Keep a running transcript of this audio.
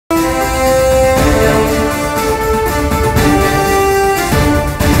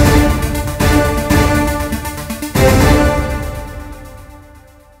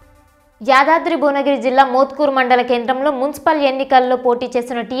యాదాద్రి భువనగిరి జిల్లా మోత్కూరు మండల కేంద్రంలో మున్సిపల్ ఎన్నికల్లో పోటీ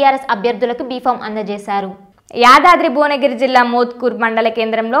చేస్తున్న టీఆర్ఎస్ అభ్యర్థులకు బీఫామ్ అందజేశారు. యాదాద్రి భువనగిరి జిల్లా మోత్కూరు మండల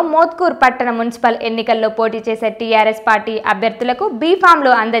కేంద్రంలో మోత్కూరు పట్టణ మున్సిపల్ ఎన్నికల్లో పోటీ చేసే టీఆర్ఎస్ పార్టీ అభ్యర్థులకు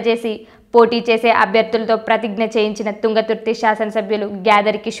బీఫామ్లు అందజేసి పోటీ చేసే అభ్యర్థులతో ప్రతిజ్ఞ చేయించిన తుంగతుర్తి శాసనసభ్యులు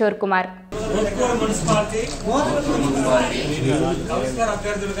గ్యాదరి కిషోర్ కుమార్.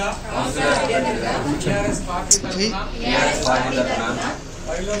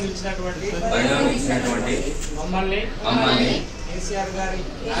 కేసీఆర్ గారి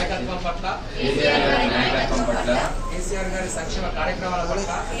నాయకత్వం పట్ల కేసీఆర్ గారి సంక్షేమ కార్యక్రమాల పట్ల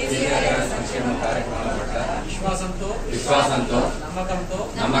విశ్వాసంతో నమ్మకంతో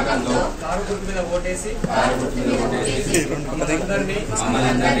కారు గుర్తు మీద ఓటేసి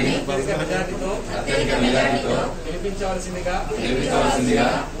మమ్మల్ని అత్యధిక మెజారిటీతో గెలిపించవలసిందిగా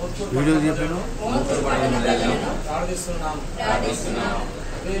ప్రార్థిస్తున్నాం.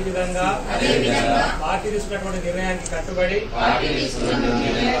 అదేవిధంగా పార్టీ తీసుకున్నటువంటి నిర్ణయానికి కట్టుబడి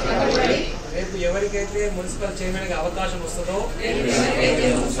రేపు ఎవరికైతే మున్సిపల్ చైర్మన్ గా అవకాశం వస్తుందో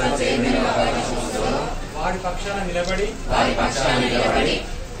వారి పక్షాన నిలబడి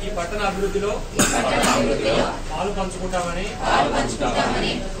ఈ పట్టణ అభివృద్ధిలో పాలు పంచుకుంటామని,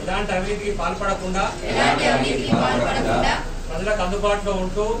 ఇలాంటి అవినీతికి పాల్పడకుండా ప్రజలకు అందుబాటులో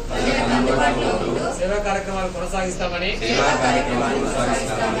ఉంటూ సేవా కార్యక్రమాలు కొనసాగిస్తామని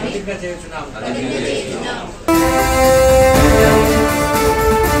ప్రతిజ్ఞ చేస్తున్నాం.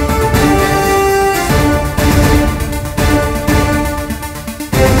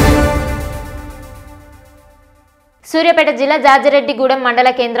 సూర్యాపేట జిల్లా జాజిరెడ్డిగూడెం మండల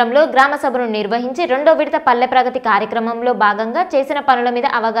కేంద్రంలో గ్రామ సభను నిర్వహించి రెండో విడత పల్లె ప్రగతి కార్యక్రమంలో భాగంగా చేసిన పనుల మీద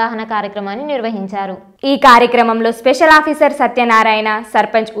అవగాహన కార్యక్రమాన్ని నిర్వహించారు. ఈ కార్యక్రమంలో స్పెషల్ ఆఫీసర్ సత్యనారాయణ,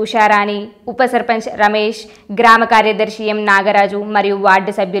 సర్పంచ్ ఉషారాణి, ఉప సర్పంచ్ రమేష్, గ్రామ కార్యదర్శి ఎం నాగరాజు మరియు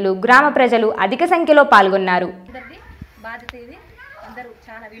వార్డు సభ్యులు, గ్రామ ప్రజలు అధిక సంఖ్యలో పాల్గొన్నారు.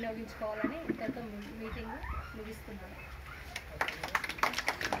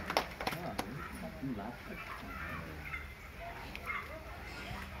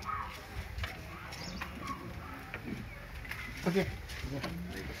 ఓకే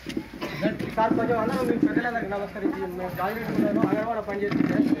సార్, కొంచెం అందరూ మీ ప్రజలందరికీ నమస్కరించి, మేము జాజిరెడ్డిగూడెంలో అంగన్వాడీ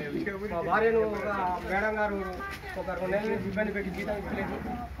పనిచేస్తుంటే మా భార్యను ఒక మేడం గారు ఒక 2 నెలల నుంచి ఇబ్బంది పెట్టి జీతం ఇచ్చలేదు.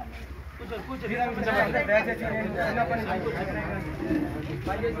 దయచేసి నేను చిన్నప్పటి నుంచి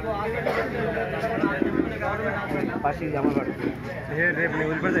పనిచేసి రేపు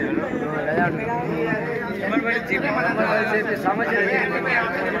నేను సమస్య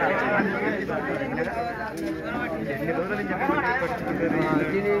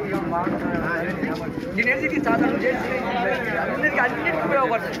దీనికి సాధన చేసి అన్నిటికీ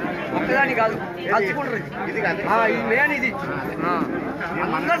ఉపయోగపడుతుంది. ఒక్కదాని కాదు, చచ్చుకుంటారు. ఇది మెయిన్, ఇది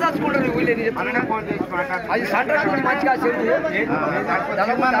అందరూ చచ్చుకుంటారు. అది సెంటర్ మంచిగా చెరువు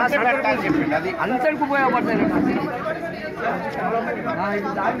అందరికి ఉపయోగపడుతుంది.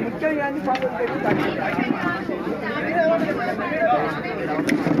 దాని ముఖ్యంగా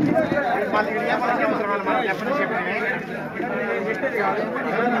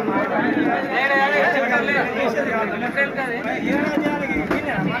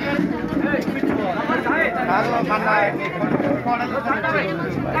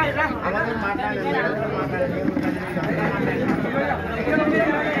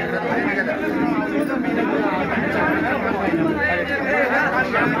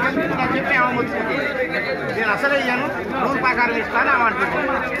నేను అసలు ఇయ్యాను, రూల్ ప్రకారం ఇస్తాను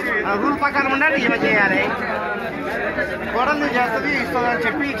అమంటున్నాను. రూల్ ప్రకారం ఉండాలి, ఏమో చేయాలి. కోడలు చేస్తుంది,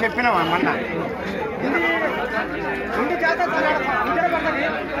 ఇస్తుందని చెప్పినాం అన్న.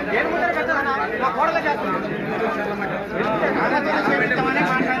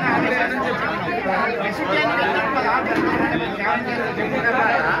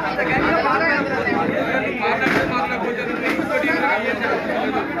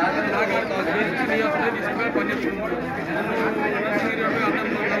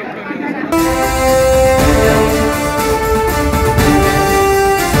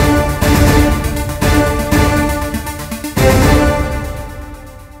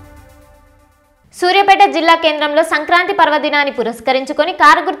 సూర్యాపేట జిల్లా కేంద్రంలో సంక్రాంతి పర్వదినాన్ని పురస్కరించుకొని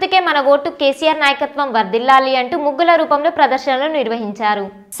కారు గుర్తుకే మన ఓటు, కేసీఆర్ నాయకత్వం వర్ధిల్లాలి అంటూ ముగ్గుల రూపంలో ప్రదర్శనలు నిర్వహించారు.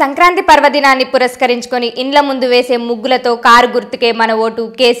 సంక్రాంతి పర్వదినాన్ని పురస్కరించుకొని ఇండ్ల ముందు వేసే ముగ్గులతో కారు గుర్తుకే మన ఓటు,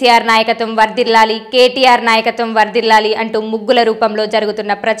 కేసీఆర్ నాయకత్వం వర్ధిల్లాలి, కేటీఆర్ నాయకత్వం వర్ధిల్లాలి అంటూ ముగ్గుల రూపంలో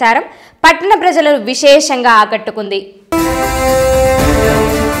జరుగుతున్న ప్రచారం పట్టణ ప్రజలను విశేషంగా ఆకట్టుకుంది.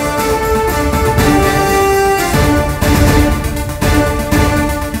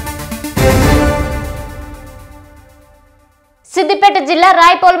 సిద్దిపేట జిల్లా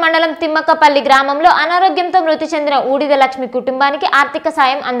రాయపోల్ మండలం తిమ్మక్కపల్లి గ్రామంలో అనారోగ్యంతో మృతి చెందిన ఊడిద లక్ష్మి కుటుంబానికి ఆర్థిక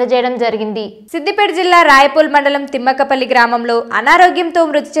సాయం అందజేయడం జరిగింది. సిద్దిపేట జిల్లా రాయపోల్ మండలం తిమ్మక్కపల్లి గ్రామంలో అనారోగ్యంతో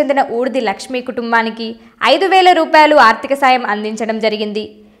మృతి చెందిన ఊడిది లక్ష్మి కుటుంబానికి 5,000 రూపాయలు ఆర్థిక సాయం అందించడం జరిగింది.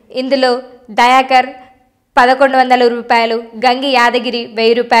 ఇందులో దయాకర్ 1,100 రూపాయలు, గంగి యాదగిరి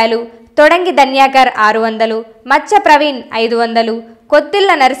 1000 రూపాయలు, తొడంగి ధన్యాకర్ 600, మచ్చ ప్రవీణ్ 500,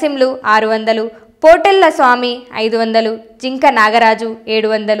 కొత్తిళ్ల నరసింహులు 600, పోటెల్ల స్వామి 500, జింక నాగరాజు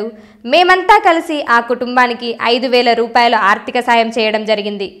 700. మేమంతా కలిసి ఆ కుటుంబానికి 5,000 రూపాయల ఆర్థిక సాయం చేయడం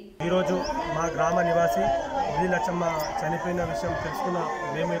జరిగింది. ఈరోజు మా గ్రామ నివాసి ఊడి లక్ష్మ చనిపోయిన విషయం తెలుసుకున్న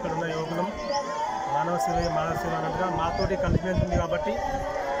మేము ఇక్కడ ఉన్న యువకులం మానవ సేవ అన్నట్టుగా మాతోటి కలిసిపోయింది కాబట్టి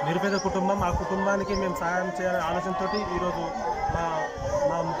నిరుపేద కుటుంబం, ఆ కుటుంబానికి మేము సహాయం చేయాలనే ఆలోచనతో ఈరోజు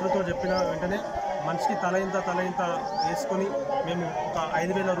మా మిత్రులతో చెప్పిన వెంటనే మనిషికి తల ఇంత వేసుకొని మేము ఒక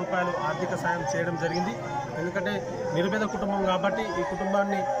 5,000 రూపాయలు ఆర్థిక సాయం చేయడం జరిగింది. ఎందుకంటే నిరుపేద కుటుంబం కాబట్టి ఈ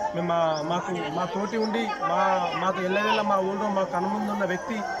కుటుంబాన్ని మేము మా తోటి ఉండి మాకు ఎల్లవేళ మా ఊళ్ళో మా కనుముందు ఉన్న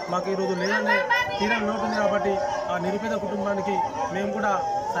వ్యక్తి మాకు ఈరోజు లేదనే తీరని లోటు ఉంది కాబట్టి ఆ నిరుపేద కుటుంబానికి మేము కూడా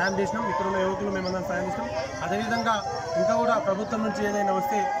సాయం చేసినాం. ఇక్కడ ఉన్న యువకులు మేమందరం సాయం చేసినాం. అదేవిధంగా ఇంకా కూడా ప్రభుత్వం నుంచి ఏదైనా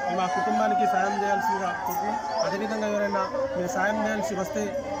వస్తే మేము ఆ కుటుంబానికి సాయం చేయాల్సిందిగా కోరుతున్నాం. అదేవిధంగా ఎవరైనా మీరు సాయం చేయాల్సి వస్తే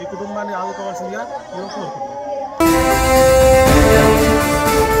ఈ కుటుంబాన్ని ఆదుకోవాల్సిందిగా మేము కోరుకుంటున్నాం.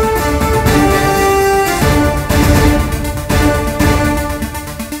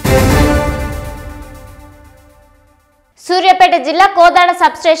 సూర్యాపేట జిల్లా కోదాడ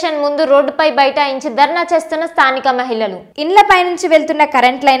సబ్స్టేషన్ ముందు రోడ్డుపై బైఠాయించి ధర్నా చేస్తున్న స్థానిక మహిళలు ఇండ్లపై నుంచి వెళ్తున్న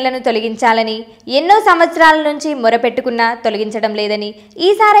కరెంట్ లైన్లను తొలగించాలని ఎన్నో సంవత్సరాల నుంచి మొరపెట్టుకున్నా తొలగించడం లేదని,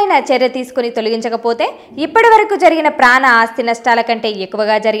 ఈసారైనా చర్య తీసుకుని తొలగించకపోతే ఇప్పటి వరకు జరిగిన ప్రాణ ఆస్తి నష్టాల కంటే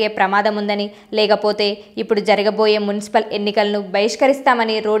ఎక్కువగా జరిగే ప్రమాదం ఉందని, లేకపోతే ఇప్పుడు జరగబోయే మున్సిపల్ ఎన్నికలను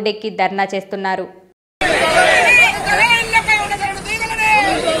బహిష్కరిస్తామని రోడ్డెక్కి ధర్నా చేస్తున్నారు.